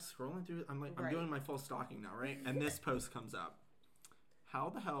scrolling through. I'm doing my full stalking now, right? And this post comes up. How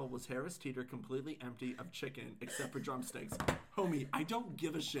the hell was Harris Teeter completely empty of chicken except for drumsticks? Homie, I don't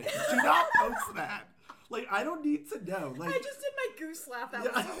give a shit. Do not post that. Like, I don't need to know. Like, I just did my goose laugh. That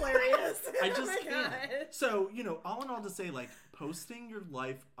was hilarious. I just can't. God. So, all in all to say, like, posting your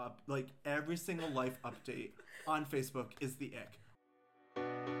life up, like, every single life update on Facebook is the ick.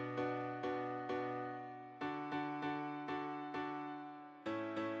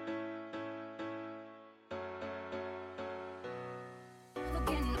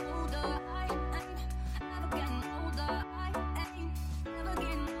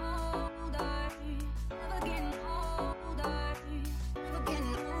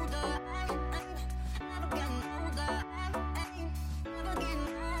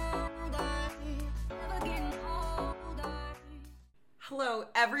 Hello,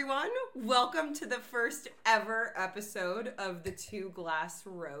 everyone. Welcome to the first ever episode of the Two Glass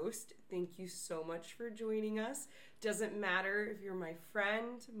Roast. Thank you so much for joining us. Doesn't matter if you're my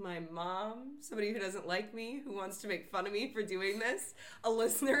friend, my mom, somebody who doesn't like me, who wants to make fun of me for doing this. A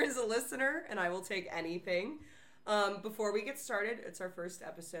listener is a listener, and I will take anything. Before we get started, it's our first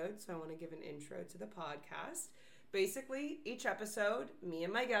episode, so I want to give an intro to the podcast. Basically, each episode, me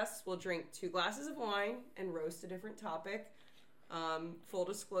and my guests will drink 2 glasses of wine and roast a different topic. Full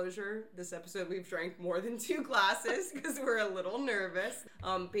disclosure, this episode we've drank more than 2 glasses because we're a little nervous.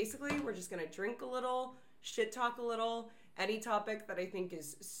 Basically, we're just going to drink a little, shit talk a little, any topic that I think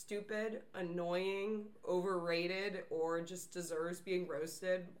is stupid, annoying, overrated, or just deserves being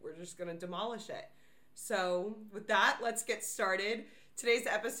roasted, we're just going to demolish it. So, with that, let's get started. Today's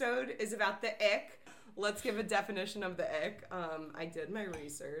episode is about the ick. Let's give a definition of the ick. I did my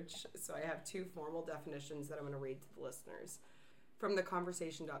research, so I have 2 formal definitions that I'm going to read to the listeners. From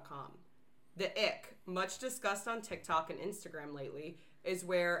theconversation.com. The ick, much discussed on TikTok and Instagram lately, is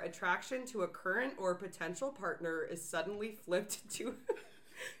where attraction to a current or potential partner is suddenly flipped to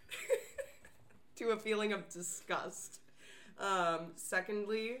to a feeling of disgust.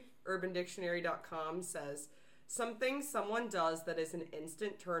 Secondly, UrbanDictionary.com says, something someone does that is an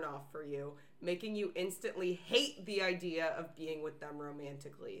instant turnoff for you, making you instantly hate the idea of being with them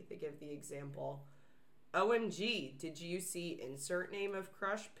romantically. They give the example, OMG, did you see insert name of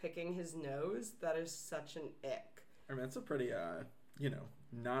crush picking his nose? That is such an ick. I mean, that's a pretty,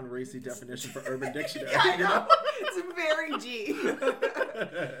 non-racy definition for Urban Dictionary. Yeah, I know. It's very G.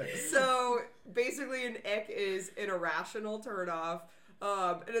 So, basically an ick is an irrational turnoff.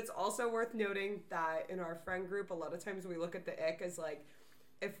 And it's also worth noting that in our friend group, a lot of times we look at the ick as, like,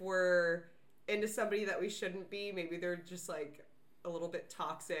 if we're into somebody that we shouldn't be, maybe they're just, like, a little bit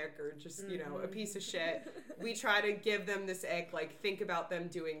toxic or just, a piece of shit. We try to give them this ick, like, think about them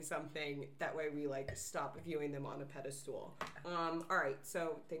doing something. That way we, like, stop viewing them on a pedestal. All right,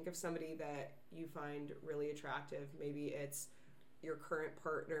 so think of somebody that you find really attractive. Maybe it's your current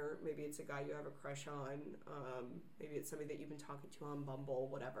partner. Maybe it's a guy you have a crush on. Maybe it's somebody that you've been talking to on Bumble,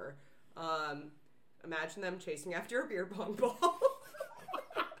 whatever. Imagine them chasing after a beer pong ball.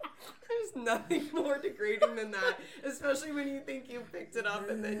 There's nothing more degrading than that, especially when you think you picked it up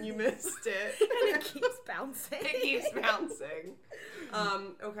and then you missed it. And it keeps bouncing. It keeps bouncing.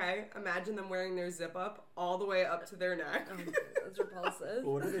 Okay, imagine them wearing their zip up all the way up to their neck. Oh, that's repulsive.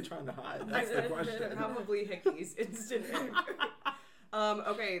 Well, what are they trying to hide? That's the question. Probably hickeys. Instant ick.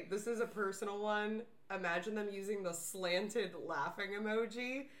 Okay, this is a personal one. Imagine them using the slanted laughing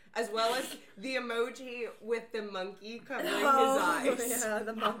emoji, as well as the emoji with the monkey covering his eyes. Yeah,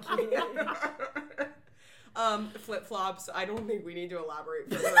 the monkey. Flip-flops. I don't think we need to elaborate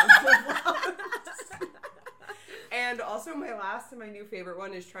further on flip-flops. And also my last and my new favorite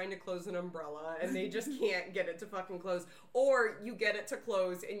one is trying to close an umbrella, and they just can't get it to fucking close. Or you get it to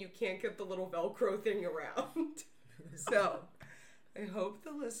close, and you can't get the little Velcro thing around. So, I hope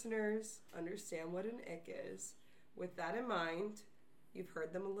the listeners understand what an ick is. With that in mind, you've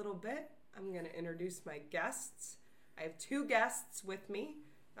heard them a little bit. I'm going to introduce my guests. I have 2 guests with me.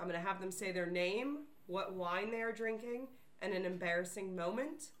 I'm going to have them say their name, what wine they are drinking, and an embarrassing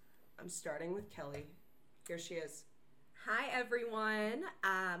moment. I'm starting with Kelly. Here she is. Hi, everyone.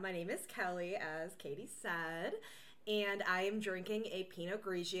 My name is Kelly, as Katie said, and I am drinking a Pinot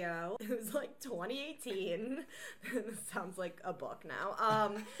Grigio. It was like 2018. This sounds like a book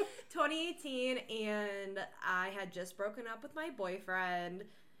now. 2018, and I had just broken up with my boyfriend,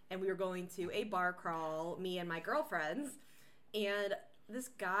 and we were going to a bar crawl, me and my girlfriends, and this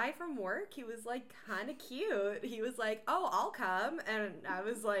guy from work, he was like kind of cute. He was like, oh, I'll come, and I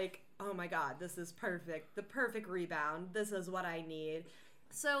was like, oh my god, this is perfect. The perfect rebound. This is what I need.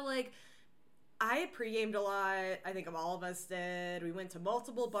 So, like, I had pre-gamed a lot. I think all of us did. We went to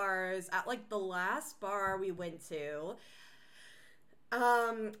multiple bars. At like the last bar we went to,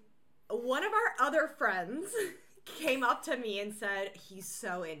 one of our other friends came up to me and said, he's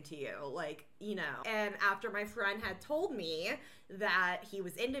so into you, like, you know. And after my friend had told me that he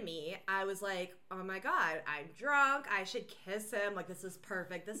was into me, I was like, oh my God, I'm drunk. I should kiss him. Like, this is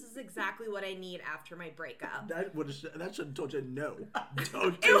perfect. This is exactly what I need after my breakup. That should have told you no.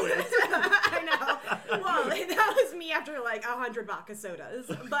 Don't do it. I know. Well, that was me after like 100 vodka sodas.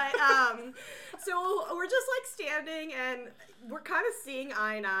 But, so we're just like standing and we're kind of seeing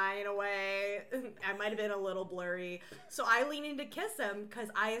eye and eye in a way. I might have been a little blurry. So I lean in to kiss him because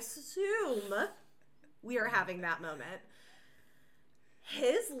I assume we are having that moment.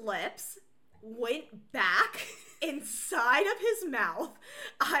 His lips went back inside of his mouth.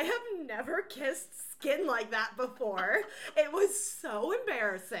 I have never kissed skin like that before. It was so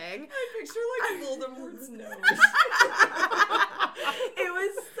embarrassing. I picture like Voldemort's nose. It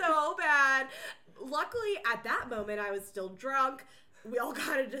was so bad. Luckily, at that moment, I was still drunk. We all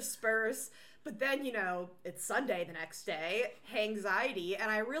kind of dispersed. But then, you know, it's Sunday the next day, anxiety, and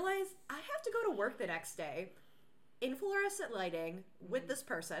I realized I have to go to work the next day in fluorescent lighting with this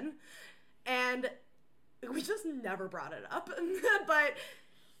person, and we just never brought it up. But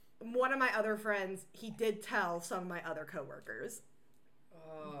one of my other friends, he did tell some of my other coworkers.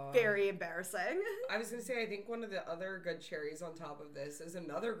 Very embarrassing. I was gonna say, I think one of the other good cherries on top of this is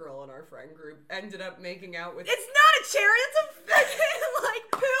another girl in our friend group ended up making out with. It's not a cherry, it's a freaking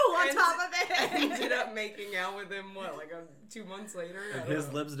like poo on top of it. Ended up making out with him, what, like 2 months later? And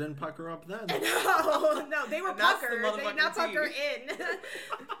his lips didn't pucker up then. No, they were And that's the puckered. They did not motherfucking pucker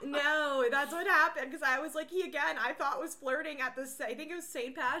in. No, that's what happened. Because I was like, he again, I thought was flirting at this. I think it was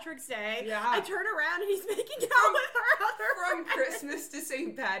St. Patrick's Day. Yeah. I turn around and he's making out with our other From friend. Christmas to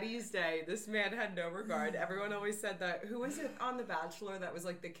St. Patty's Day, this man had no regard. Everyone always said that. Who was it on The Bachelor that was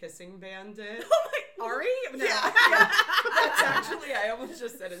like the kissing bandit? Oh my, Ari? No. Yeah. That's actually, I almost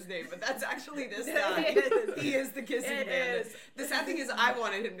just said his name, but that's actually this guy. It is. He is the kissing It bandit. is. The sad thing is, I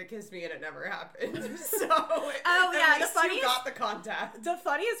wanted him to kiss me and it never happened. So, Oh, yeah, at the least funniest- you got the contact. The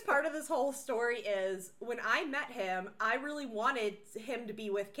funniest part of this whole story is when I met him, I really wanted him to be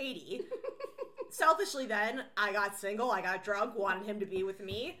with Katie. Selfishly then, I got single, I got drunk, wanted him to be with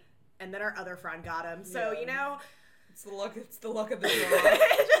me, and then our other friend got him. So, Yeah. you know, It's the luck of the draw.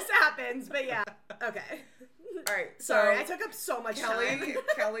 it just happens. But yeah, okay. All right, so Sorry, I took up so much time.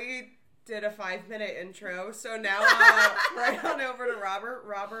 Kelly did a 5-minute intro, so now right on over to Robert.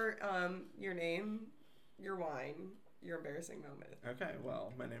 Robert, your name, your wine, your embarrassing moment. Okay,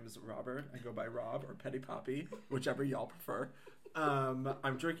 well, my name is Robert. I go by Rob or Petty Poppy, whichever y'all prefer.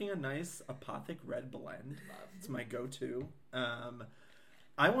 I'm drinking a nice Apothic Red Blend. It's my go-to.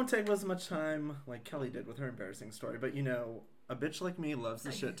 I won't take as much time like Kelly did with her embarrassing story, but you know, a bitch like me loves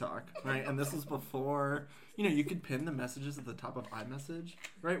the shit talk, right? And this was before, you know, you could pin the messages at the top of iMessage,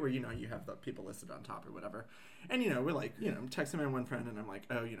 right? Where, you know, you have the people listed on top or whatever. And, you know, we're like, you know, I'm texting my one friend and I'm like,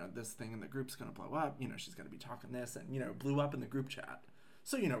 oh, you know, this thing in the group's going to blow up. You know, she's going to be talking this and, you know, blew up in the group chat.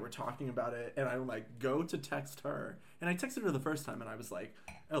 So, you know, we're talking about it and I like go to text her and I texted her the first time and I was like,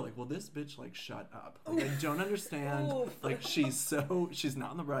 oh, like, well, this bitch, like, shut up. Like, I don't understand. Like, she's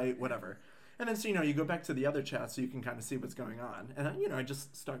not in the right, whatever. And then, so, you know, you go back to the other chat so you can kind of see what's going on. And then, you know, I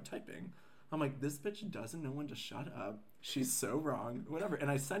just start typing. I'm like, this bitch doesn't know when to shut up. She's so wrong, whatever.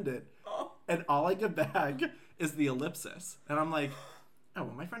 And I send it. And all I get back is the ellipsis. And I'm like, oh,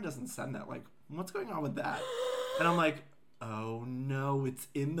 well, my friend doesn't send that. Like, what's going on with that? And I'm like, oh, no, it's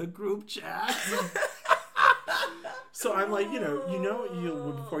in the group chat. So I'm like,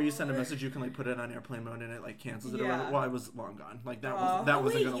 you before you send a message, you can like put it on airplane mode and it like cancels it or whatever. Well, I was long gone. Like that wasn't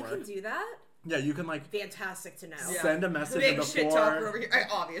Wait, gonna you work. can do that? Yeah, you can like Fantastic to know. send a message Big before. shit talker over here,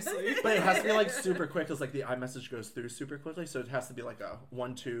 obviously. But it has to be like super quick because like the iMessage goes through super quickly, so it has to be like a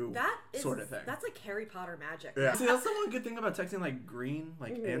 1-2 sort of thing. That's like Harry Potter magic. Yeah. See, that's the one good thing about texting like green,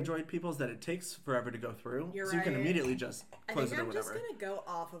 like Android people is that it takes forever to go through. You're so you can right. immediately just I close think it or I'm just whatever. gonna go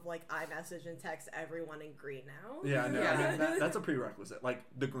off of like iMessage and text everyone in green now. Yeah, no, Yeah. I mean, that's a prerequisite. Like,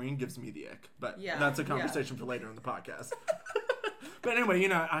 the green gives me the ick, but Yeah, that's a conversation for later in the podcast. But anyway, you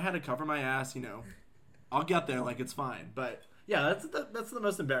know, I had to cover my ass, you know. I'll get there, like, it's fine. But, yeah, that's the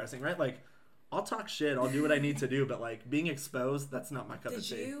most embarrassing, right? Like, I'll talk shit, I'll do what I need to do, but, like, being exposed, that's not my cup of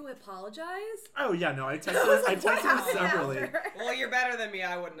tea. Did you apologize? Oh, yeah, no, I texted What him happened severally. after? Well, you're better than me.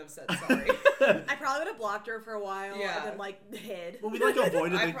 I wouldn't have said sorry. I probably would have blocked her for a while Yeah. and then like hid. Well, we, like,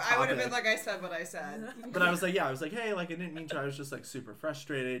 avoided the I would have been topic. like, I said what I said. But I was like, hey, like, I didn't mean to. I was just, like, super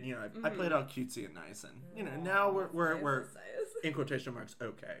frustrated. You know, I played out cutesy and nice. And, you know, now we're Nice. in quotation marks,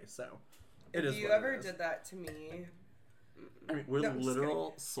 okay. So, It is If you what it ever is. did that to me, I mean, we're No, I'm just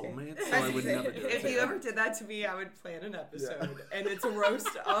literal soulmates, so I would never do it. if to you ever did that to me, I would plan an episode, Yeah. and it's a roast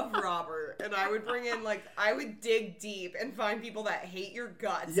of Robert, and I would bring in I would dig deep and find people that hate your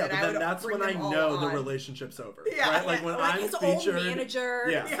guts. Yeah, and but I then would that's bring when I them all know the on. relationship's over. Yeah, right? Like yeah. when Like I'm his featured. old manager,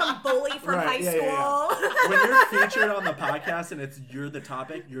 Yeah. some bully from Right, high yeah, yeah, school. yeah. When you're featured on the podcast and you're the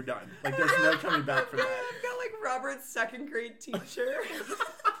topic, you're done. Like there's no coming back from that. I've got Robert's second grade teacher.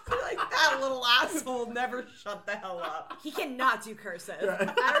 That little asshole never shut the hell up. He cannot do cursive. I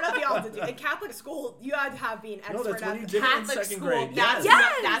don't know if y'all did do. In Catholic school, you had to have being expert No, that's when at you did it in Catholic second school. grade. That's,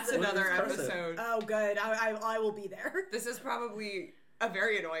 Yes! that's What another is cursive? episode. Oh, good. I will be there. This is probably a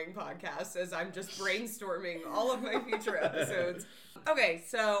very annoying podcast as I'm just brainstorming all of my future episodes. Okay,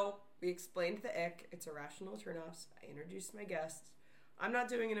 so we explained the ick. It's irrational turnoffs. I introduced my guests. I'm not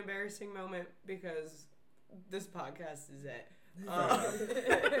doing an embarrassing moment because this podcast is it.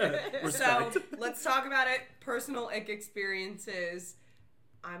 So Respect. let's talk about it. Personal ick experiences.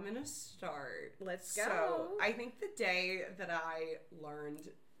 I'm gonna start. Let's go. So I think the day that I learned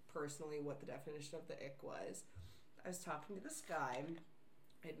personally what the definition of the ick was, I was talking to this guy.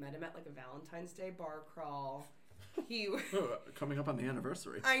 I'd met him at a Valentine's Day bar crawl. He Oh, coming up on the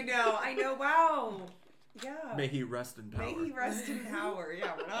anniversary. I know, wow. Yeah. May he rest in power. May he rest in power.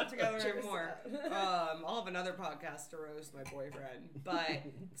 Yeah, we're not together Cheers. anymore. I'll have another podcast to roast my boyfriend. But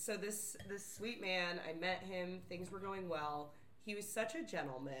so this sweet man, I met him. Things were going well. He was such a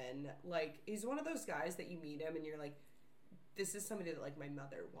gentleman. He's one of those guys that you meet him and you're like, this is somebody that my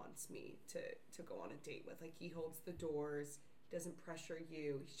mother wants me to go on a date with. He holds the doors. He doesn't pressure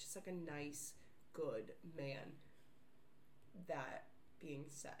you. He's just a nice, good man. That being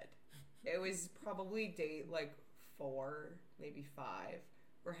said, it was probably date 4, maybe 5.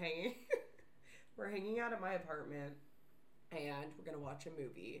 We're hanging out at my apartment, and we're gonna watch a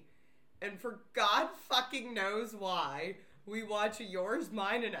movie. And for God fucking knows why, we watch Yours,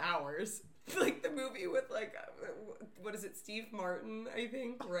 Mine, and Ours. The movie with what is it, Steve Martin, I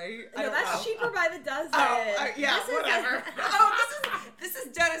think, right? I No, don't that's know. Cheaper by the Dozen. Yeah, This is- whatever. This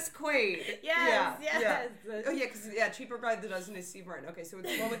is Dennis Quaid. Yes, Yeah. yes. Oh yeah, because Cheaper by the Dozen is Steve Martin. Okay, so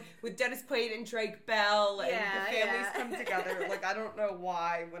it's the one with Dennis Quaid and Drake Bell, and Yeah, the families yeah. come together. I don't know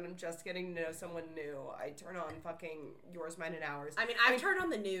why when I'm just getting to know someone new, I turn on fucking Yours, Mine, and Ours. I mean, I've turned on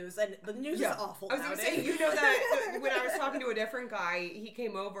the news, and the news is awful I was gonna nowadays. say, you know that when I was talking to a different guy, he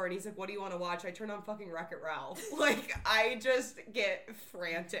came over and he's like, "What do you want to watch?" I turn on fucking Wreck-It Ralph. I just get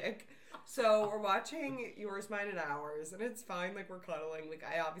frantic. So we're watching Yours, Mine, and Ours, and it's fine. We're cuddling.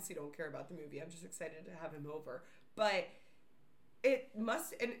 I obviously don't care about the movie. I'm just excited to have him over. But it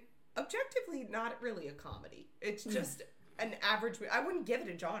must, and objectively, not really a comedy. It's just an average. I wouldn't give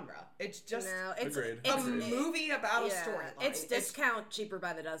it a genre. It's just No, it's Agreed. a it's movie about a yeah, storyline. It's discount Cheaper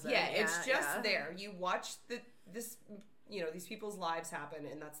by the Dozen. Yeah, it's just yeah. there. You watch these people's lives happen,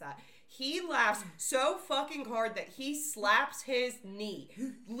 and that's that. He laughs so fucking hard that he slaps his knee.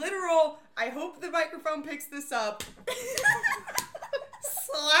 Literal, I hope the microphone picks this up.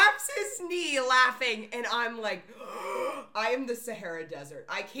 Slaps his knee laughing, and I'm like, I am the Sahara Desert.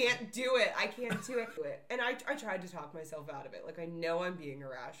 I can't do it. And I tried to talk myself out of it. I know I'm being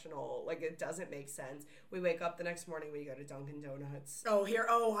irrational. It doesn't make sense. We wake up the next morning, we go to Dunkin' Donuts.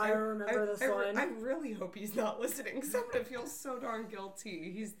 I remember this one. I really hope he's not listening because I'm going to feel so darn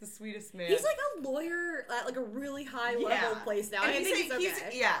guilty. He's the sweetest man. He's a lawyer at a really high level place now. And I think it's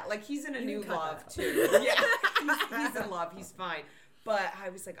okay. he's in a You new can cut love that. too. Yeah, he's in love. He's fine. But I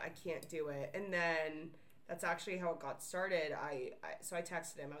was like, I can't do it. And then that's actually how it got started. So I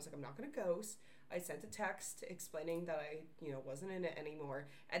texted him. I was like, I'm not going to ghost. I sent a text explaining that I, wasn't in it anymore.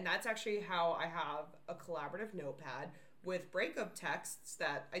 And that's actually how I have a collaborative notepad with breakup texts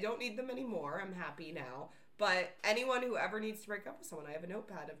that I don't need them anymore. I'm happy now. But anyone who ever needs to break up with someone, I have a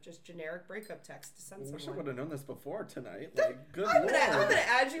notepad of just generic breakup text to send I wish I someone. would have known this before tonight. Good I'm lord. gonna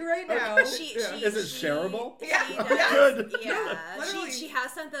add you right now. Okay. Is it shareable? Yeah. She Yeah. does, Good. yeah. Literally. She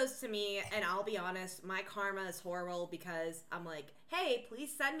has sent those to me, and I'll be honest, my karma is horrible because I'm like, hey,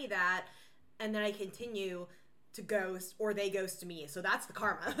 please send me that, and then I continue to ghost, or they ghost me. So that's the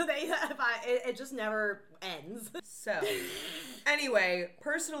karma. It just never ends. So, anyway,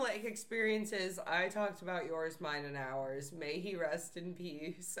 personal experiences. I talked about Yours, Mine, and Ours. May he rest in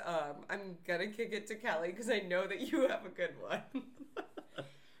peace. I'm gonna kick it to Kelly because I know that you have a good one.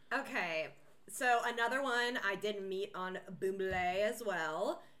 Okay, so another one I did meet on Bumble as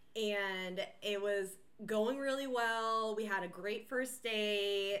well, and it was going really well. We had a great first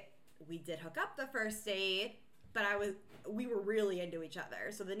date. We did hook up the first date, but we were really into each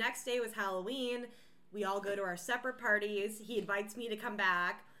other. So the next day was Halloween. We all go to our separate parties. He invites me to come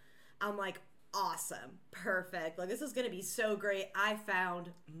back, I'm like, awesome, perfect. Like, this is gonna be so great. I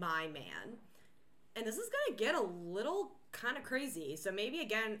found my man. And this is gonna get a little kind of crazy. So maybe,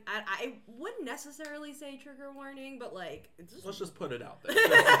 again, I wouldn't necessarily say trigger warning, but, like... Let's just put it out there.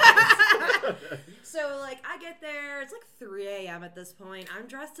 So, like, I get there. It's like 3 a.m. at this point. I'm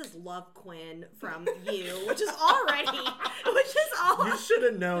dressed as Love Quinn from You, which is already... You should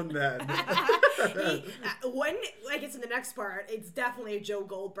have known that. When I get to the next part, it's definitely a Joe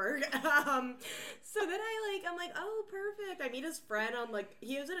Goldberg. So then I'm like, oh, perfect. I meet his friend on, like,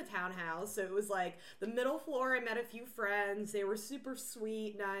 he was in a townhouse, so it was like the middle floor. I met a few friends. They were super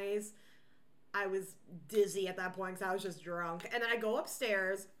sweet, nice. I was dizzy at that point because I was just drunk. And then I go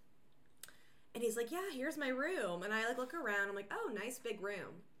upstairs, and he's like, yeah, here's my room. And I, like, look around. I'm like, oh, nice big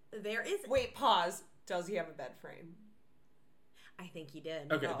room. There is... Wait, pause. Does he have a bed frame? I think he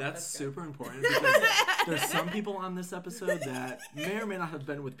did. Okay, Oh, that's that's super important because there's some people on this episode that may or may not have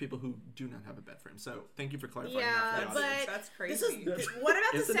been with people who do not have a bed frame. So thank you for clarifying that for the but audience. That's crazy. This is what I'm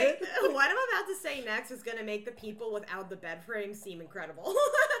about to Isn't say. it? What I'm about to say next is going to make the people without the bed frame seem incredible.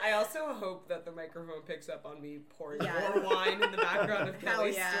 I also hope that the microphone picks up on me pouring Yeah. more wine in the background of Hell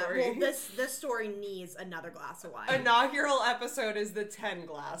Kelly's yeah! story. Well, this story needs another glass of wine. Inaugural episode is the 10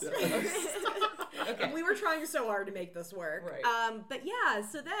 glass roast. Okay. We were trying so hard to make this work. Right. But yeah,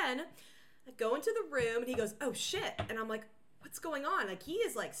 so then I go into the room and he goes, "Oh shit!" And I'm like, "What's going on?" Like, he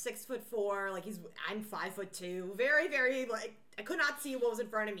is like 6'4", like I'm 5'2", very, very, like, I could not see what was in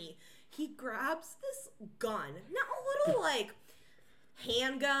front of me. He grabs this gun, not a little like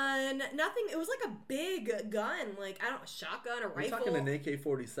handgun, nothing. It was like a big gun, like, I don't know, a shotgun, a Are you rifle. talking an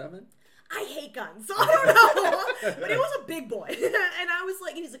AK-47? I hate guns, so I don't know. But it was a big boy. And I was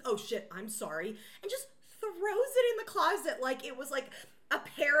like, and he's like, oh shit, I'm sorry. And just throws it in the closet like it was like a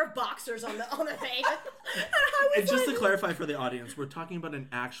pair of boxers on the thing. And I was And just like, to clarify for the audience, we're talking about an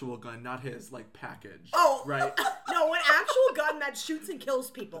actual gun, not his, like, package. oh, Right? no, an actual gun that shoots and kills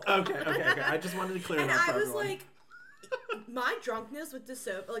people. Okay. I just wanted to clear And it up for I was everyone. like, my drunkenness with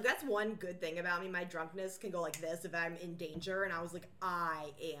the like, that's one good thing about me. My drunkenness can go like this if I'm in danger. And I was like,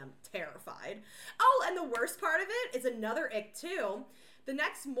 I am terrified. Oh, and the worst part of it is another ick too. The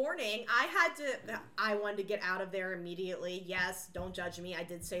next morning, I wanted to get out of there immediately. Yes, don't judge me. I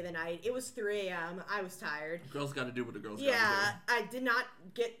did stay the night. It was 3 a.m. I was tired. Girls got to do what a girl's got Yeah, to I did not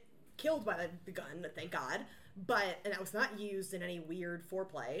get killed by the gun, thank God. And that was not used in any weird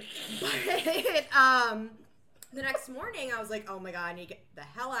foreplay. But, the next morning, I was like, oh my God, I need to get the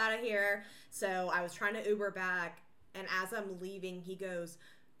hell out of here. So I was trying to Uber back, and as I'm leaving, he goes,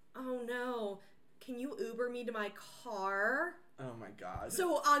 oh no, can you Uber me to my car? do. Oh my God.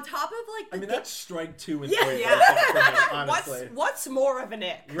 So on top of like I mean, that's strike 2 and Yeah. 3. Yeah. Honestly. What's more of an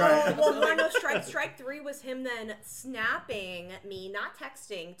ick? Right. well, no, strike 3 was him then snapping me, not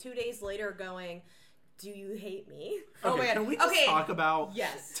texting, 2 days later going, do you hate me? Oh, Okay, man. can we just Okay. talk about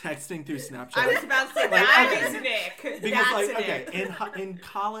Yes. texting through Snapchat? I was about to say, Like, that okay. is an ick. Because, That's like, an okay, ick. in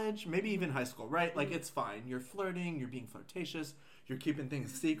college, maybe even high school, right? Like, it's fine. You're flirting, you're being flirtatious, you're keeping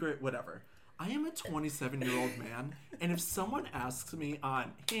things secret, whatever. I am a 27-year-old man, and if someone asks me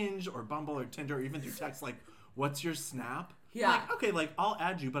on Hinge or Bumble or Tinder or even through text, like, what's your Snap? Yeah. I'm like, okay, like, I'll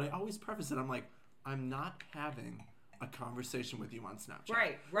add you, but I always preface it. I'm like, I'm not having a conversation with you on Snapchat.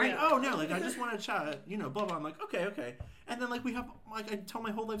 Right. Like, oh, no, like, I just want to chat, blah, blah. I'm like, okay. And then, like, we have, like, I tell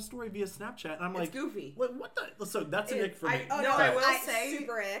my whole life story via Snapchat, and I'm like, It's goofy. what the? So that's an ick for me. No, I will But- say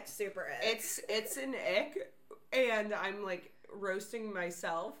super ick. it's an ick, and I'm like roasting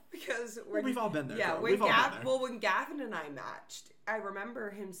myself because We've all been there. Yeah, girl. when We've all been there. when Gavin and I matched, I remember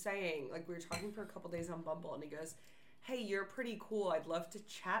him saying, like, we were talking for a couple days on Bumble, and he goes, hey, you're pretty cool. I'd love to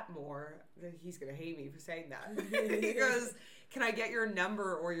chat more. He's going to hate me for saying that. He goes, can I get your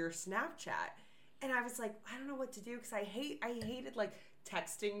number or your Snapchat? And I was like, I don't know what to do because I hated, like,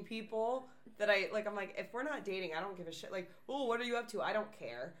 texting people that I'm like, if we're not dating, I don't give a shit. Like, oh, what are you up to? I don't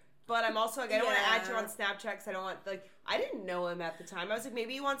care. But I'm also like, I don't want to add you on Snapchat because I don't want, like, I didn't know him at the time. I was like,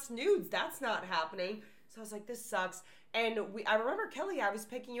 maybe he wants nudes. That's not happening. So I was like, this sucks. And I remember, Kelly, I was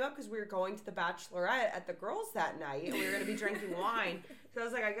picking you up because we were going to the Bachelorette at the girls that night, and we were going to be drinking wine. So I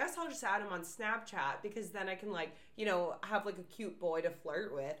was like, I guess I'll just add him on Snapchat because then I can, like, have, like, a cute boy to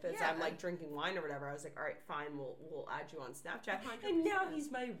flirt with as I'm, like, drinking wine or whatever. I was like, all right, fine, we'll add you on Snapchat. 100%. And now he's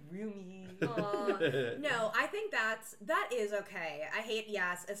my roomie. No, I think that is okay. I hate,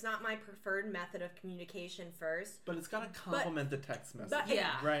 yes, it's not my preferred method of communication first. But it's got to complement the text message. but-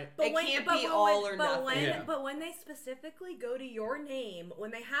 Yeah. Right? It can't be all or nothing. Yeah. But when they specifically specifically go to your name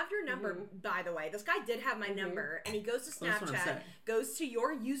when they have your number. By the way, this guy did have my number, and he goes to That's what I'm Snapchat, saying. goes to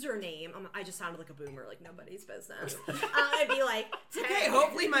your username. I just sounded like a boomer, like nobody's business. I'd be like, Okay,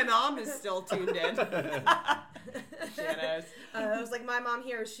 hopefully my mom is still tuned in. Janice. I was like, my mom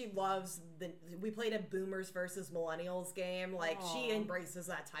here, she loves we played a boomers versus millennials game. Like, she embraces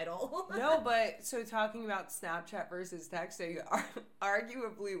that title. No, but so talking about Snapchat versus texting are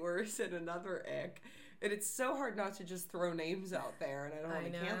arguably worse than another ick. And it's so hard not to just throw names out there, and I don't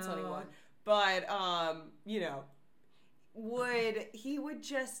want to cancel anyone. But,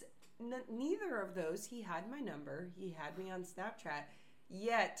 neither of those, he had my number, he had me on Snapchat,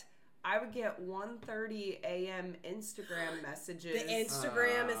 yet I would get 1:30 a.m. Instagram messages. The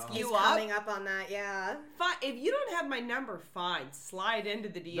Instagram is You coming up on that, yeah. Fine. If you don't have my number, fine. Slide into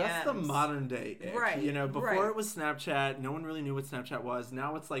the DMs. That's the modern day ick. Right, You know, before right. it was Snapchat, no one really knew what Snapchat was.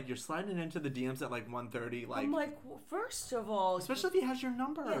 Now it's like you're sliding into the DMs at like 1:30. Like, I'm like, well, first of all, especially if he has your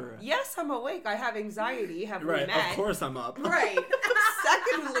number. yes, I'm awake. I have anxiety. Have we Right, met? of course I'm up. Right.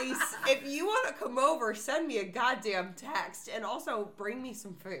 Secondly, if you want to come over, send me a goddamn text, and also bring me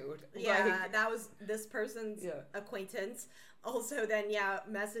some food. Yeah, Like, that was this person's acquaintance. Also, then,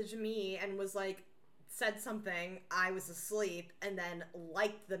 messaged me and was like, said something. I was asleep, and then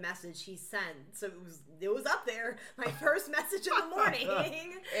liked the message he sent. So it was up there. My first message in the morning.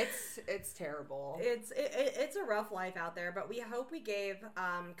 it's terrible. It's a rough life out there, but we hope we gave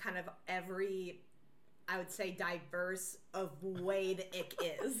kind of every, I would say, diverse of way the ick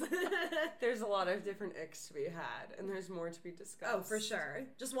is. There's a lot of different icks to be had, and there's more to be discussed. Oh, for sure.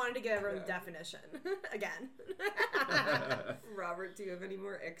 Just wanted to give everyone the definition. Again. Robert, do you have any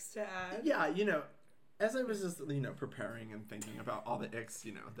more icks to add? Yeah, as I was just, preparing and thinking about all the icks,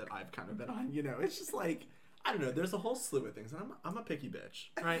 that I've kind of been on, it's just like, I don't know, there's a whole slew of things, and I'm a picky bitch,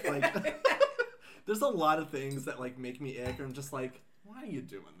 right? Like, there's a lot of things that, like, make me ick, and I'm just like, why are you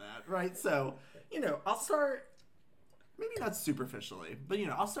doing that, right? So, I'll start, maybe not superficially, but,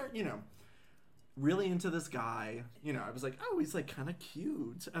 I'll start, really into this guy. I was like, oh, he's, like, kind of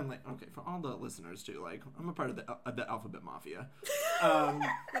cute. I'm like, okay, for all the listeners, too, like, I'm a part of the Alphabet Mafia.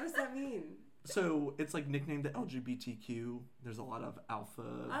 What does that mean? So it's like nicknamed the LGBTQ. There's a lot of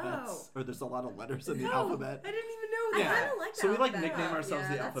alphabets, or there's a lot of letters in the alphabet. I didn't even know I that. kind of like that. So we like alphabet. nickname ourselves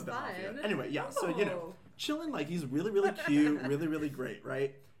the that's Alphabet Mafia. fun. Anyway, yeah. So Oh. chilling, like he's really, really cute, really, really great,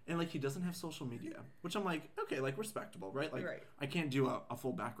 right? And like he doesn't have social media, which I'm like, okay, like respectable, right? Like Right. I can't do a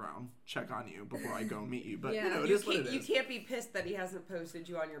full background check on you before I go and meet you, but Yeah. it You is what it is. can't be pissed that he hasn't posted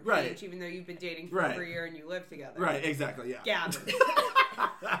you on your page, Right. even though you've been dating for Right. over a year and you live together. Right, exactly, yeah. Gavin.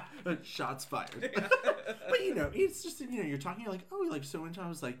 Shots fired. But it's just you're talking, you're like, oh, like so into. I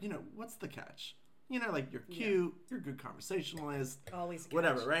was like, what's the catch? Like you're cute, you're a good conversationalist, Always a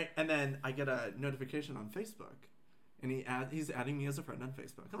whatever, catch. right? And then I get a notification on Facebook, and he's adding me as a friend on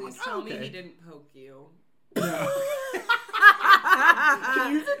Facebook. I'm Please like, tell oh, okay. me he didn't poke you. No.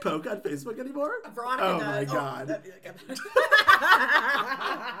 Can you even poke on Facebook anymore? Veronica Oh does. my god. that'd be like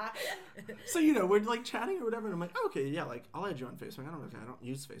So we're like chatting or whatever, and I'm like, oh, okay, yeah, like I'll add you on Facebook. I don't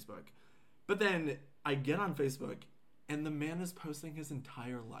use Facebook. But then I get on Facebook, and the man is posting his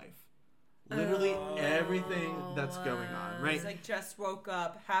entire life. Literally everything that's going on, right? He's like, just woke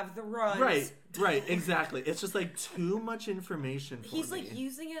up, have the runs. Right, exactly. It's just like too much information for He's me. like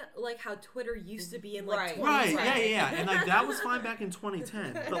using it like how Twitter used to be in like Right. 2010. Right, yeah. And like that was fine back in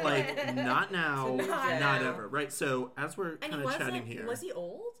 2010, but like not now, It's a new day. not ever, right? So as we're And kind he of chatting wasn't, here. was he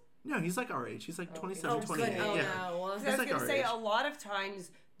old? No, he's like our age. He's like 27, Oh, 28. good. Oh, yeah. no. I was He's like going our to say, age. a lot of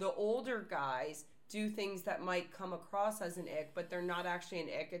times the older guys do things that might come across as an ick, but they're not actually an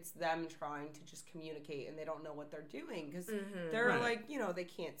ick. It's them trying to just communicate, and they don't know what they're doing because they're Right. like, they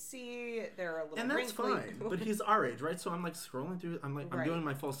can't see. They're a little And that's wrinkly. fine, but he's our age, right? So I'm like scrolling through. I'm Right. doing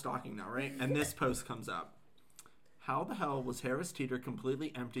my full stalking now, right? And this post comes up. How the hell was Harris Teeter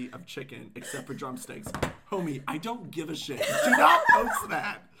completely empty of chicken except for drumsticks? Homie, I don't give a shit. Do not post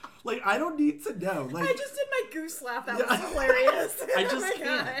that. Like, I don't need to know. Like, I just did my goose laugh. That Yeah. was hilarious. I Oh just my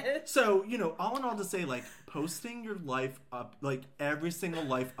can't. God. So, all in all to say, like, posting your life up, like, every single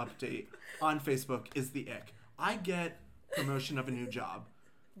life update on Facebook is the ick. I get promotion of a new job.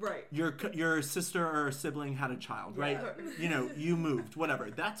 Right. Your sister or sibling had a child, right? You moved, whatever.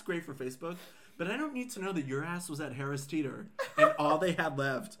 That's great for Facebook, but I don't need to know that your ass was at Harris Teeter and all they had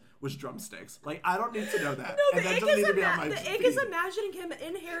left was drumsticks. Like, I don't need to know that. No, and the that ick doesn't need is to be on my the ick feed. is imagining him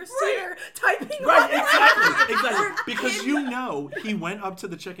in Harris Teeter typing. Right, on exactly. Because he went up to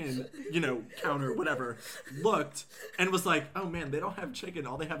the chicken, counter, whatever, looked, and was like, oh man, they don't have chicken,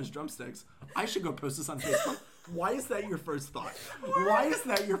 all they have is drumsticks. I should go post this on Facebook. Why is that your first thought? Why is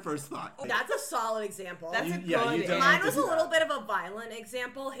that your first thought? That's a solid example. That's a Yeah, good you don't Mine have to was do a little that. bit of a violent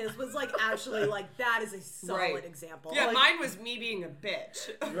example. His was like actually like that is a solid Right. example. Yeah, Like, mine was me being a bitch.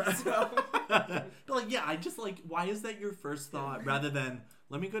 So, But like, yeah, I just like, why is that your first thought rather than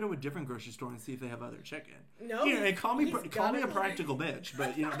let me go to a different grocery store and see if they have other chicken? No, You know, and call me he's call me a got it. practical bitch,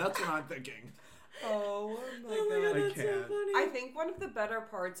 but you know that's what I'm thinking. oh my Oh my god. god, I that's so can't. funny. I think one of the better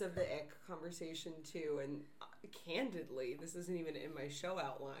parts of the ick conversation too, and candidly, this isn't even in my show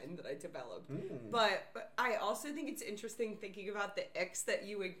outline that I developed, but I also think it's interesting thinking about the icks that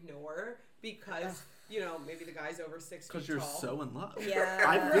you ignore because maybe the guy's over 6 feet Because you're tall. so in love. Yeah.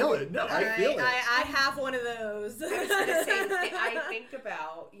 I feel it. No, I feel it. I have one of those. I was gonna say, I think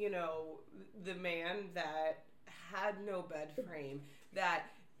about, the man that had no bed frame, that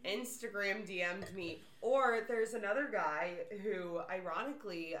Instagram DM'd me, or there's another guy who,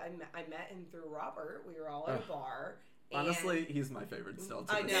 ironically, I met him through Robert. We were all at a bar. and- Honestly, he's my favorite still.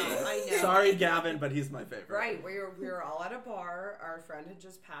 To I this know, day. I know. Sorry, Gavin, but he's my favorite. Right, we were all at a bar. Our friend had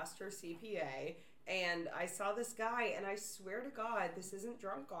just passed her CPA, and I saw this guy, and I swear to God, this isn't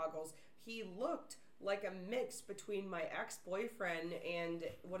drunk goggles. He looked like a mix between my ex-boyfriend and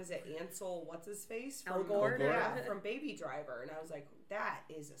Ansel, what's his face? Elgort? Yeah, from Baby Driver. And I was like, that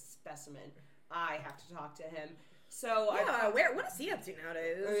is a specimen. I have to talk to him. So what is he up to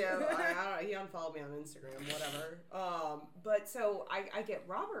nowadays? yeah, I don't know. He unfollowed me on Instagram, whatever. But so I get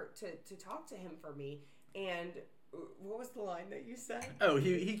Robert to talk to him for me. And what was the line that you said? Oh,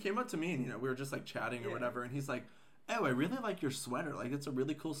 he came up to me and we were just like chatting or Yeah. whatever, and he's like, "Oh, I really like your sweater. Like, it's a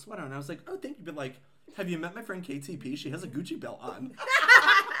really cool sweater." And I was like, "Oh, thank you." But like, have you met my friend KTP? She has a Gucci belt on.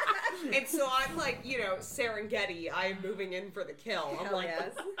 And so I'm like, Serengeti, I'm moving in for the kill. I'm Hell like,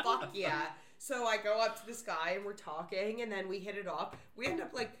 yes. fuck yeah. So I go up to this guy and we're talking, and then we hit it off. We end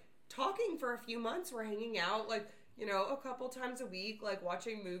up like talking for a few months. We're hanging out like, a couple times a week, like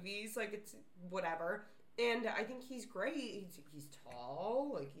watching movies, like it's whatever. And I think he's great. He's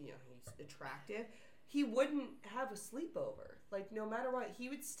tall, like, he's attractive. He wouldn't have a sleepover. Like, no matter what, he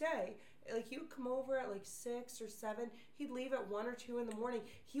would stay. Like, he would come over at like 6 or 7. He'd leave at 1 or 2 in the morning.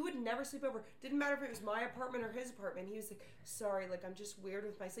 He would never sleep over. Didn't matter if it was my apartment or his apartment. He was like, sorry, like, I'm just weird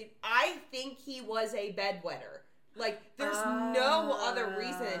with my sleep. I think he was a bedwetter. Like, there's no other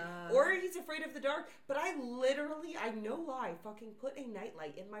reason. Or he's afraid of the dark. But I no lie, fucking put a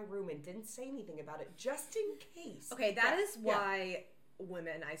nightlight in my room and didn't say anything about it, just in case. Okay, that is Yeah. why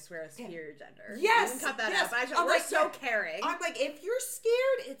women, I swear, is superior gender. Yes, You can cut that yes. out. But I just, I'm we're like, so yeah. caring. I'm like, if you're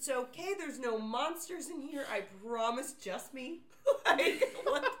scared, it's okay. There's no monsters in here. I promise, just me. Like,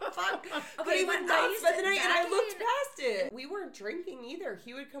 what the fuck? But he would but not I spend the night, and I back looked in- past it. We weren't drinking either.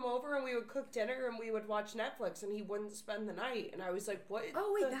 He would come over, and we would cook dinner, and we would watch Netflix, and he wouldn't spend the night. And I was like, what?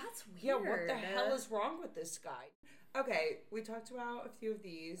 Oh, wait, the- that's weird. Yeah, what the hell is wrong with this guy? Okay, we talked about a few of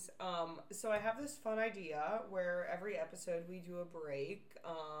these. So I have this fun idea where every episode we do a break.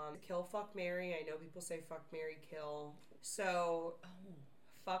 Kill, fuck, marry. I know people say fuck, marry, kill. So,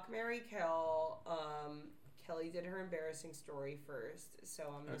 fuck, marry, kill. Kelly did her embarrassing story first, so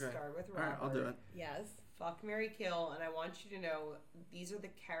I'm going to Okay. start with All Robert. right, I'll do it. Yes. Fuck, marry, kill, and I want you to know these are the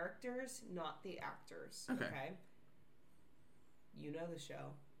characters, not the actors. Okay. You know the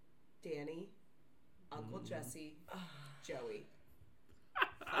show. Danny, Uncle Jesse, Joey.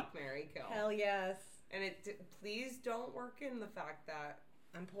 Fuck, marry, kill. Hell yes. And please don't work in the fact that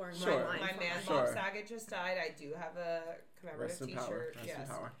I'm pouring Sure. my wine. my for man mine. Sure. Bob Saget just died. I do have a commemorative Rest in power. T-shirt. Rest Yes, in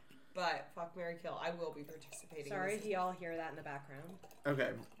power. but fuck, marry, kill. I will be participating. Sorry in if this. y'all hear that in the background.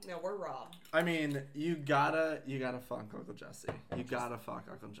 Okay. No, we're raw. I mean, you gotta fuck Uncle Jesse. You gotta fuck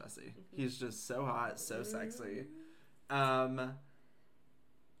Uncle Jesse. He's just so hot, so sexy.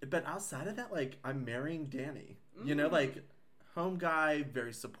 But outside of that, like, I'm marrying Danny. You know, like, home guy,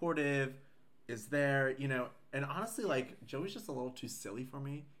 very supportive, is there, and honestly, like, Joey's just a little too silly for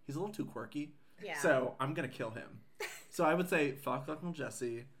me. He's a little too quirky. Yeah. So I'm gonna kill him. So I would say fuck Uncle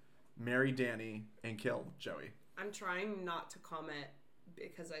Jesse, marry Danny, and kill Joey. I'm trying not to comment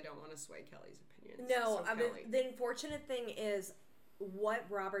because I don't want to sway Kelly's opinions. No, So, I mean, Kelly. the unfortunate thing is what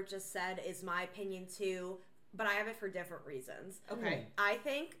Robert just said is my opinion too, but I have it for different reasons. Okay. I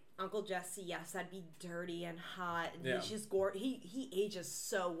think Uncle Jesse, yes, that'd be dirty and hot, and Yeah. he's just he ages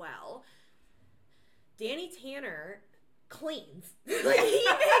so well. Danny Tanner cleans. Like, he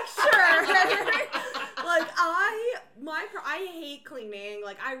makes sure. Like, I hate cleaning.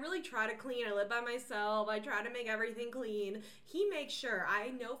 Like, I really try to clean. I live by myself. I try to make everything clean. He makes sure. I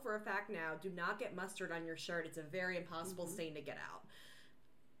know for a fact now, do not get mustard on your shirt. It's a very impossible stain to get out.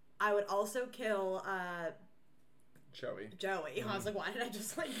 I would also kill Joey. I was like, why did I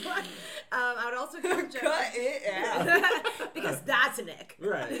just like what? I would also go Joey. Cut it out. Because that's Nick.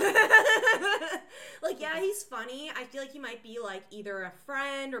 Right. Like, yeah, he's funny. I feel like he might be like either a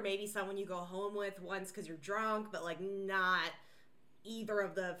friend or maybe someone you go home with once because you're drunk, but like not either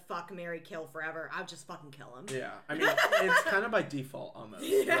of the fuck, marry, kill forever. I would just fucking kill him. Yeah. I mean, it's kind of by default almost,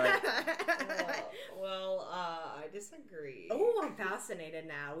 right? Well, I disagree. Oh, I'm fascinated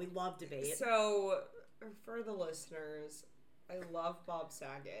now. We love debate. So, for the listeners, I love Bob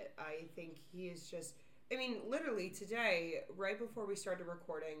Saget. I think he is just... I mean, literally today, right before we started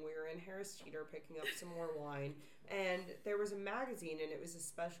recording, we were in Harris Teeter picking up some more wine, and there was a magazine, and it was a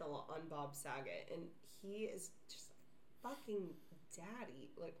special on Bob Saget, and he is just fucking daddy.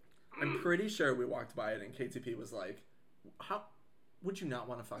 Like, I'm pretty sure we walked by it and KTP was like, how would you not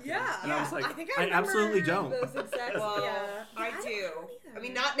want to fuck him? Yeah. And I was like, I think I remember absolutely don't. those exact- well, Yeah. I don't do. know either. I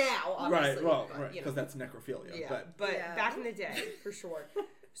mean, not now, obviously. Right, well, but, right, you know. because that's necrophilia. Yeah, But but Yeah. back in the day, for sure.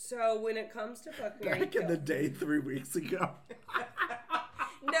 So when it comes to fuck, marry, back in kill, the day 3 weeks ago.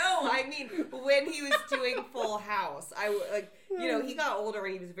 no, I mean when he was doing Full House, he got older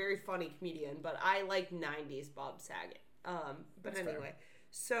and he was a very funny comedian. But I like '90s Bob Saget. But That's anyway, fair.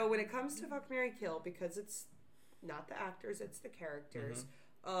 so when it comes to fuck, marry, kill, because it's not the actors, it's the characters.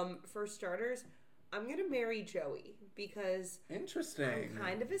 For starters, I'm gonna marry Joey because Interesting. I'm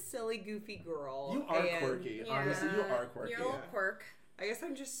kind of a silly, goofy girl. You are and quirky. Yeah. Honestly, you are quirky. You're a little quirk. I guess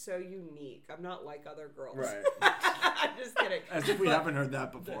I'm just so unique. I'm not like other girls. Right. I'm just kidding. As if we haven't heard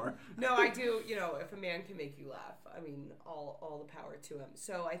that before. No, I do. You know, if a man can make you laugh, I mean, all the power to him.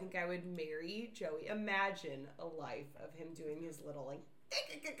 So I think I would marry Joey. Imagine a life of him doing his little like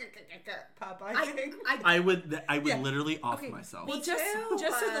Popeye thing. I would Yeah. literally off Okay. myself. Well, Me just too, so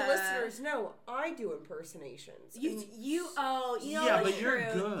the but- listeners know, I do impersonations. You And- you know Yeah, what's but you're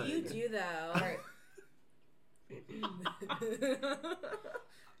true. good. You do though. All right.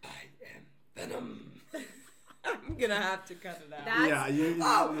 Venom. I'm gonna have to cut it out. That's- yeah, you.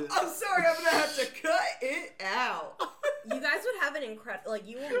 Oh, I'm sorry. I'm gonna have to cut it out. You guys would have an incredible, like,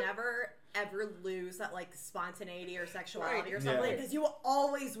 you will never ever lose that, like, spontaneity or sexuality Right. or something, Yeah. because you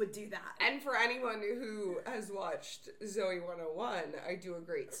always would do that. And for anyone who has watched Zoe 101, I do a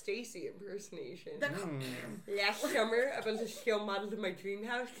great Stacy impersonation. Last summer, I built a scale model of my dream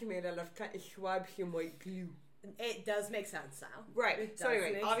house made out of cotton swabs and white glue. It does make sense now. Right. It So does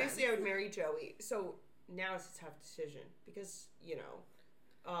anyway, make obviously sense. I would marry Joey. So now it's a tough decision because, you know.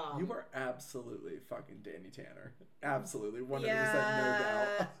 You are absolutely fucking Danny Tanner. Absolutely. 100%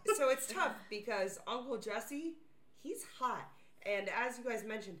 Yeah. no doubt. So it's tough because Uncle Jesse, he's hot. And as you guys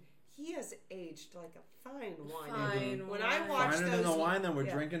mentioned, he has aged like a fine wine. Fine When I wine. watch Finer than the those- wine that we're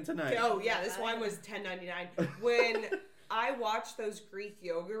yeah. drinking tonight. Oh yeah, this wine was $10.99. When I watch those Greek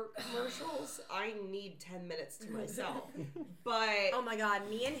yogurt commercials, I need 10 minutes to myself. But Oh my god,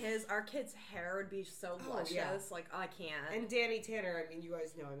 me and our kid's hair would be so Oh, luscious. yeah. Like, I can't. and Danny Tanner, I mean, you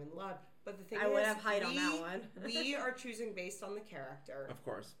guys know I'm in love. But the thing I is, would have height on that one. we are choosing based on the character Of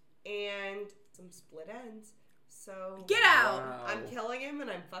course. and some split ends. So Get out! Wow. I'm killing him and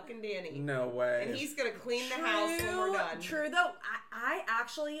I'm fucking Danny. No way. And he's gonna clean the house when we're done. True, though. I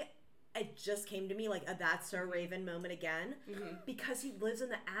actually, it just came to me like a That's So Raven moment again, because he lives in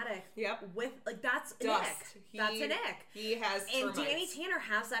the attic. Yep. With like that's Dust. Nick. That's a Nick. He has And termites. Danny Tanner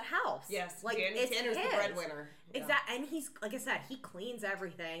has that house. Yes, like Danny it's Tanner's his. the breadwinner. Yeah. Exactly, and he's like I said, he cleans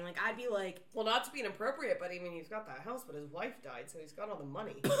everything. Like I'd be like, Well, not to be inappropriate, but I mean, he's got that house, but his wife died, so he's got all the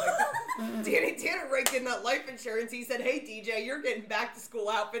money. Like, Danny Tanner raked in that life insurance. He said, "Hey, DJ, you're getting back to school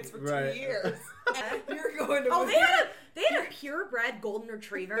outfits for Right. 2 years. You're going to." oh, they had a purebred golden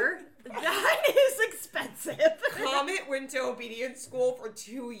retriever. That is expensive. Comet went to obedience school for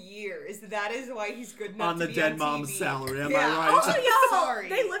 2 years. That is why he's good enough On the to be dead on mom's TV. salary, am Yeah. I right? Also, y'all, Sorry.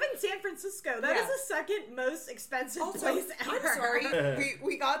 they live in San Francisco. That is Yeah. the second most expensive Also, place ever. I'm sorry.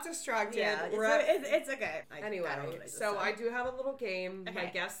 We got distracted. Yeah, We're at- it's okay. I don't know Anyway, what I just so said. I do have a little game. My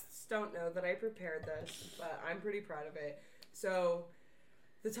Okay. guests don't know that I prepared this, but I'm pretty proud of it. So,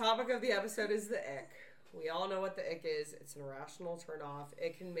 the topic of the episode is the ick. We all know what the ick is. It's an irrational turn off.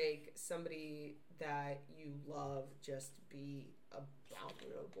 It can make somebody that you love just be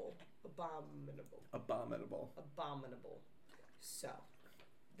abominable. Abominable. Abominable. So,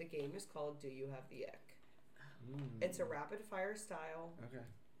 the game is called Do You Have the Ick? It's a rapid fire style. Okay.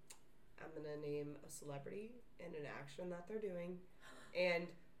 I'm going to name a celebrity and an action that they're doing. And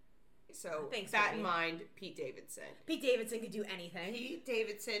so, Thanks, that Whitney. in mind, Pete Davidson. Pete Davidson could do anything. Pete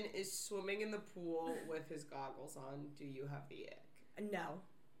Davidson is swimming in the pool with his goggles on. Do you have the ick? No.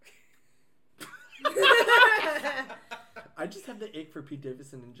 I just have the ick for Pete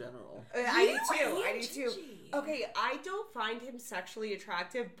Davidson in general. I do too. You I and do too. Gigi. Okay, I don't find him sexually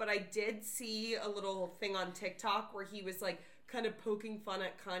attractive, but I did see a little thing on TikTok where he was like kind of poking fun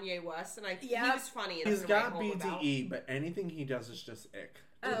at Kanye West, and he Yep. was funny. enough He's to got write home about. BDE, but anything he does is just ick.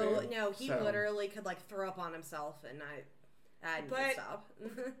 Oh no, he So- literally could like throw up on himself, and I need But- to stop.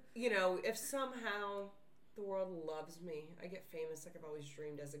 You know, if somehow the world loves me, I get famous like I've always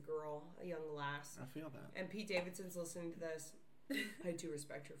dreamed as a girl, a young lass, I feel that. and Pete Davidson's listening to this, I do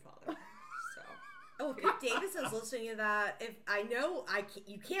respect your father. So. Oh, Pete Davidson's listening to that. If I know,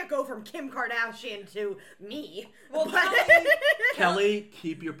 you can't go from Kim Kardashian to me. Well, but, Kelly,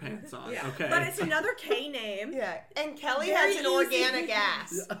 keep your pants on, Yeah. okay? but it's another K name. Yeah, and Kelly Very has an easy. organic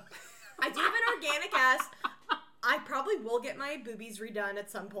ass. I do have an organic ass. I probably will get my boobies redone at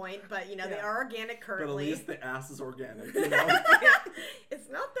some point, but they Yeah. are organic But at currently. least the ass is organic, you know? It's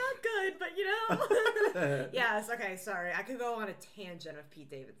not that good, but Yes, okay, sorry. I could go on a tangent of Pete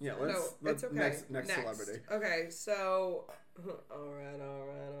Davidson. Yeah, No, let's it's okay. next celebrity. Okay, so all right.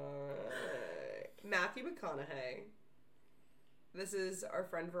 Matthew McConaughey. This is our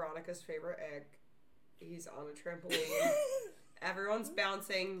friend Veronica's favorite ick. He's on a trampoline. Everyone's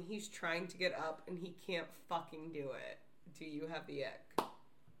bouncing. He's trying to get up, and he can't fucking do it. Do you have the ick?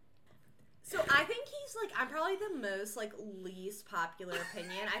 So I think he's like, I'm probably the most like least popular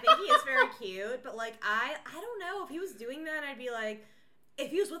opinion. I think he is very cute, but like I don't know if he was doing that, I'd be like,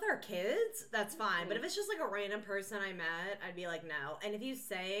 if he was with our kids, that's fine. But if it's just like a random person I met, I'd be like, no. And if he was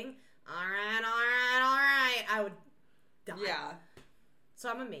saying, all right, I would die. Yeah. So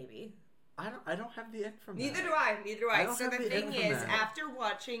I'm a maybe. I don't have the ick from that. Neither do I. I don't So have the the thing ick from is, that. after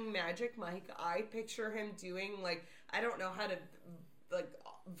watching Magic Mike, I picture him doing like, I don't know how to like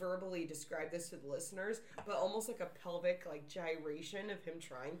verbally describe this to the listeners, but almost like a pelvic like gyration of him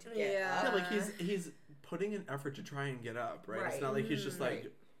trying to get Yeah. up. Yeah, like he's putting an effort to try and get up, right? Right. It's not like he's just like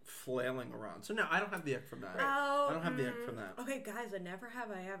Right. flailing around. So no, I don't have the ick from that. Oh, I don't have the ick from that. Okay, guys,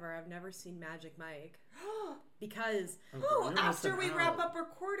 I've never seen Magic Mike because Oh, you're After missing we wrap out. up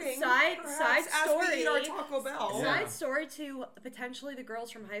recording, Side perhaps as we eat our story. Taco Bell. Yeah. side story to potentially the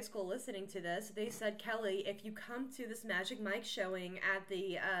girls from high school listening to this. They said, Kelly, if you come to this Magic Mike showing at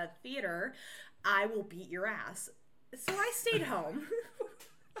the theater, I will beat your ass. So I stayed home.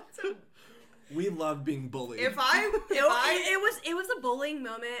 We love being bullied. If I It was a bullying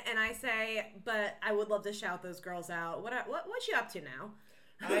moment, and I say, but I would love to shout those girls out. What you up to now?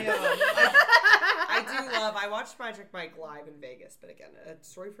 I do love. I watched Magic Mike live in Vegas, but again, a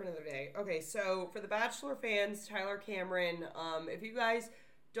story for another day. Okay, so for the Bachelor fans, Tyler Cameron. If you guys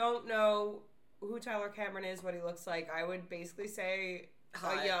don't know who Tyler Cameron is, what he looks like, I would basically say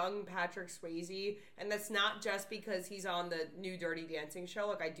Hot. a young Patrick Swayze, and that's not just because he's on the new Dirty Dancing show.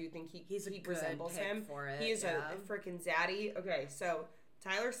 Like I do think he good resembles pick him. for it, He is yeah. a freaking zaddy. Okay, so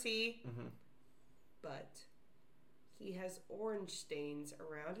Tyler C. Mhm. But he has orange stains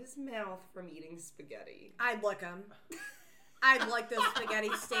around his mouth from eating spaghetti. I'd lick him. I'd like those spaghetti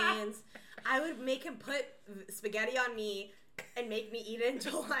stains. I would make him put spaghetti on me and make me eat it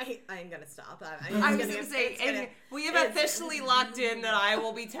until I'm gonna stop. I was gonna say, we have officially locked in that I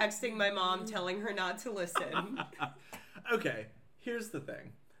will be texting my mom telling her not to listen. Okay, here's the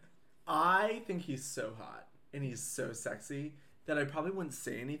thing. I think he's so hot and he's so sexy that I probably wouldn't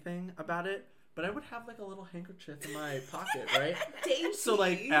say anything about it, but I would have like a little handkerchief in my pocket, right? Dainty. So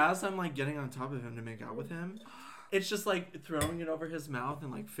like as I'm like getting on top of him to make out with him, it's just like throwing it over his mouth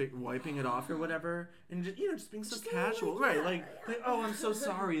and like wiping it off or whatever, and just, just being so casual, right? Like oh, I'm so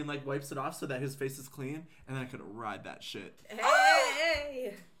sorry, and like wipes it off so that his face is clean, and then I could ride that shit.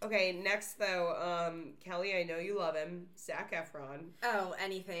 Hey. Okay, next though, Kelly, I know you love him. Zac Efron. Oh,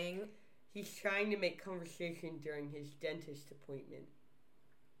 anything. He's trying to make conversation during his dentist appointment.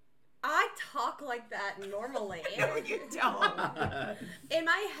 I talk like that normally. No, you don't. In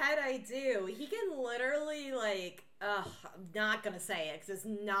my head, I do. He can literally I'm not gonna say it because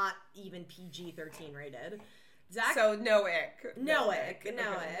it's not even PG-13 rated. Zach, So no ick. No ick. Okay.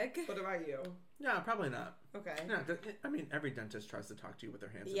 ick. What about you? Yeah, probably not. Okay. No, I mean every dentist tries to talk to you with their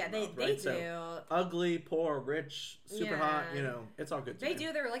hands. yeah, in their they mouth, they right? do. So, ugly, poor, rich, super hot. Yeah. It's all good. To They me.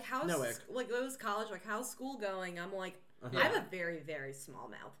 do. They're like, how's No ick. like it was college? Like, how's school going? I'm like, Uh-huh. I have a very very small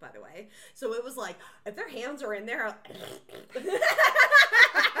mouth, by the way. So it was like, if their hands are in there, if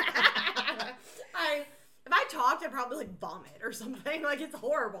I talked, I'd probably like vomit or something. Like it's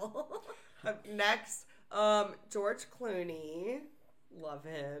horrible. Next, George Clooney. Love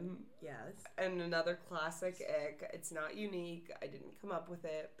him. Yes. And another classic ick. It's not unique. I didn't come up with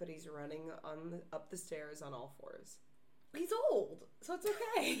it, but he's running up the stairs on all fours. He's old, so it's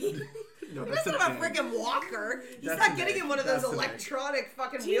okay. No, He that's doesn't an have a egg. freaking walker. He's That's not an getting egg. him one of That's those an egg. electronic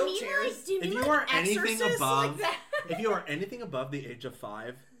fucking do you mean wheelchairs. do you If mean you like are anything Exorcist above, like that? if you are anything above the age of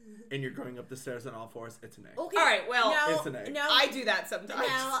 5, and you're going up the stairs on all fours, it's an egg. Okay. All right, well, no, It's an egg. no, I do that sometimes.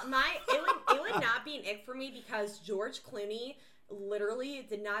 no, it would not be an ick for me because George Clooney literally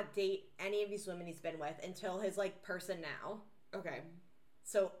did not date any of these women he's been with until his like person now. Okay.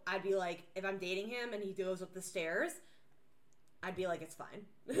 So I'd be like, if I'm dating him and he goes up the stairs, I'd be like, it's fine.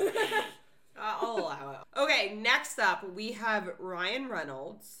 I'll allow it. Okay, next up, we have Ryan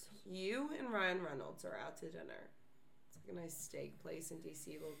Reynolds. You and Ryan Reynolds are out to dinner. It's like a nice steak place in DC,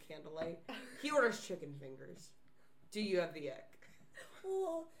 little candlelight. He orders chicken fingers. Do you have the ick?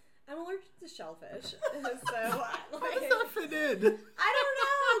 Well, I'm allergic to shellfish, so How like, does that fit in? I don't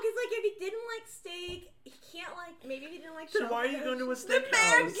know, because like if he didn't like steak, he can't like maybe if he didn't like So shellfish. why are you going to a The steakhouse?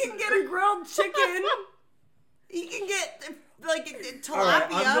 man can get a grilled chicken. He can get like tilapia. All right,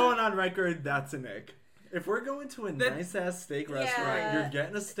 I'm going on record. That's an ick. If we're going to a nice ass steak restaurant, Yeah. you're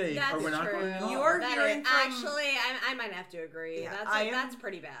getting a steak, That's or we're not true. going at all. You're That hearing is- from- actually, I might have to agree. Yeah, That's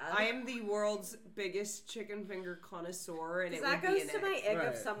pretty bad. I am the world's biggest chicken finger connoisseur, and it that would goes be to an my ick. ick of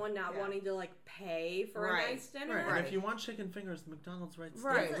Right. someone not Yeah. wanting to like pay for Right. a nice dinner. Right. Right. And if you want chicken fingers, McDonald's right steak.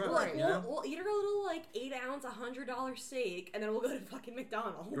 Right, Like, right. You know? we'll eat our little like 8 ounce $100 steak, and then we'll go to fucking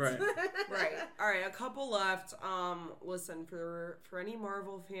McDonald's. Right. Right. All right. A couple left. Listen, for any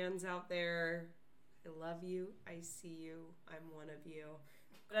Marvel fans out there, I love you. I see you. I'm one of you.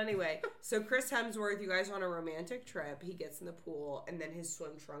 But anyway, so Chris Hemsworth, you guys are on a romantic trip. He gets in the pool, and then his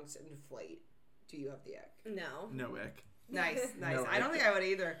swim trunks inflate. Do you have the ick? No. No ick. Nice, nice. No, I don't think I would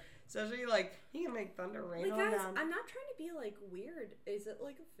either. Especially like he can make thunder rain Like on guys, down. I'm not trying to be like weird. Is it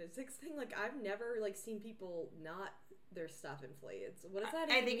like a physics thing? Like I've never like seen people not their stuff inflates. What does that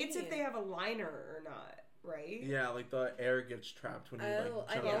I even think it's mean? if they have a liner or not, right? Yeah, like the air gets trapped when you Oh,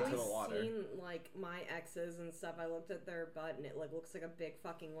 like I've jump always into the water. seen like my exes and stuff. I looked at their butt and it like looks like a big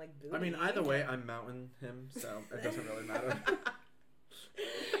fucking like booty. I mean, either way, I'm mounting him, so it doesn't really matter.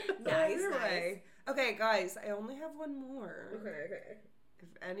 Nice, Either nice. way. Okay, guys, I only have one more. Okay. If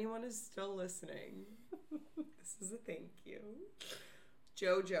anyone is still listening, this is a thank you.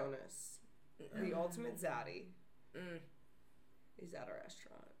 Joe Jonas, the ultimate zaddy. Mm. He's at a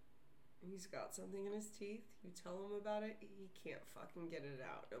restaurant. He's got something in his teeth. You tell him about it, he can't fucking get it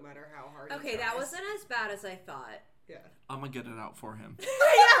out, no matter how hard he Okay, that tries. wasn't as bad as I thought. Yeah. I'm gonna get it out for him.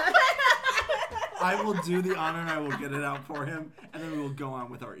 Yeah. I will do the honor and I will get it out for him, and then we will go on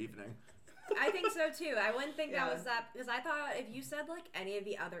with our evening. I think so too. I wouldn't think Yeah. that was that because I thought if you said like any of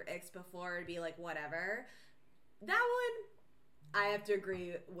the other icks before, it'd be like whatever. That one, I have to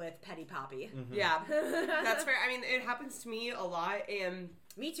agree with Petty Poppy. Yeah. That's fair. I mean, it happens to me a lot, and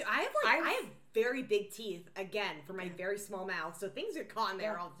Me too. I have very big teeth again for my very small mouth, so things get caught in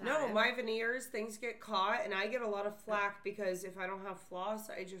there all the time. no, my veneers, things get caught, and I get a lot of flack because if I don't have floss,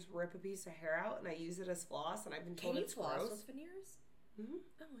 I just rip a piece of hair out and I use it as floss, and I've been told Can you it's floss gross. with veneers? Mhm.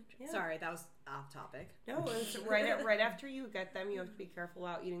 Oh, interesting. Yeah. Sorry, that was off topic. No, it's right after you get them, you have to be careful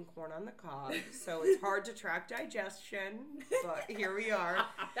about eating corn on the cob. So it's hard to track digestion, but here we are.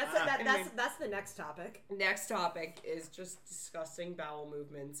 That's the next topic. Next topic is just disgusting bowel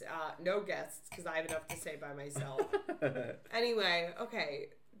movements. No guests, because I have enough to say by myself. Anyway, okay,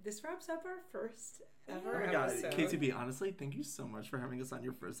 this wraps up our first ever Oh my god, episode. KTB, honestly, thank you so much for having us on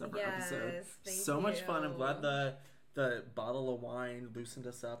your first ever episode. Yes, thank So much fun. I'm you. glad the bottle of wine loosened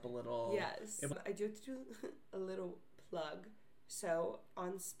us up a little. Yes, I do have to do a little plug. So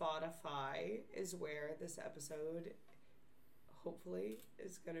on Spotify is where this episode hopefully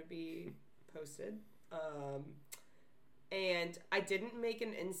is going to be posted. And I didn't make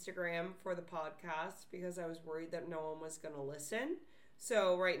an Instagram for the podcast because I was worried that no one was going to listen.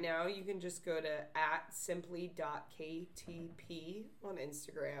 So right now you can just go to @simply.ktp on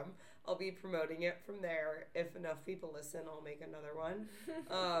Instagram. I'll be promoting it from there. If enough people listen, I'll make another one.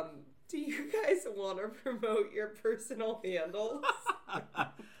 Do you guys want to promote your personal handles?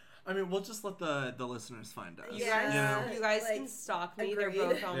 I mean, we'll just let the listeners find us. You guys, Yeah. you guys Like, can stalk me. agreed. They're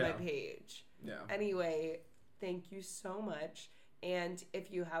both on my Yeah. page. Yeah. Anyway, thank you so much. And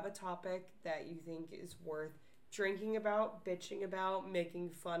if you have a topic that you think is worth drinking about, bitching about, making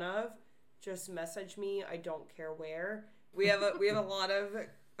fun of, just message me. I don't care where. We have a lot of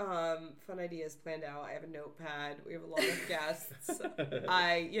fun ideas planned out. I have a notepad. We have a lot of guests.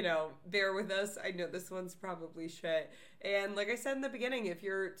 Bear with us. I know this one's probably shit. And like I said in the beginning, if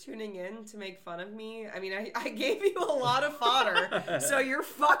you're tuning in to make fun of me, I mean, I gave you a lot of fodder, so you're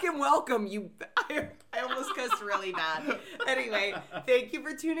fucking welcome. I almost cussed really bad. Anyway, thank you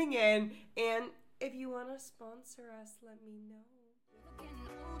for tuning in, and If you want to sponsor us, let me know. Getting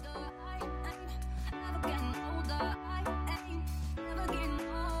older, I ain't never getting older. I ain't never getting older.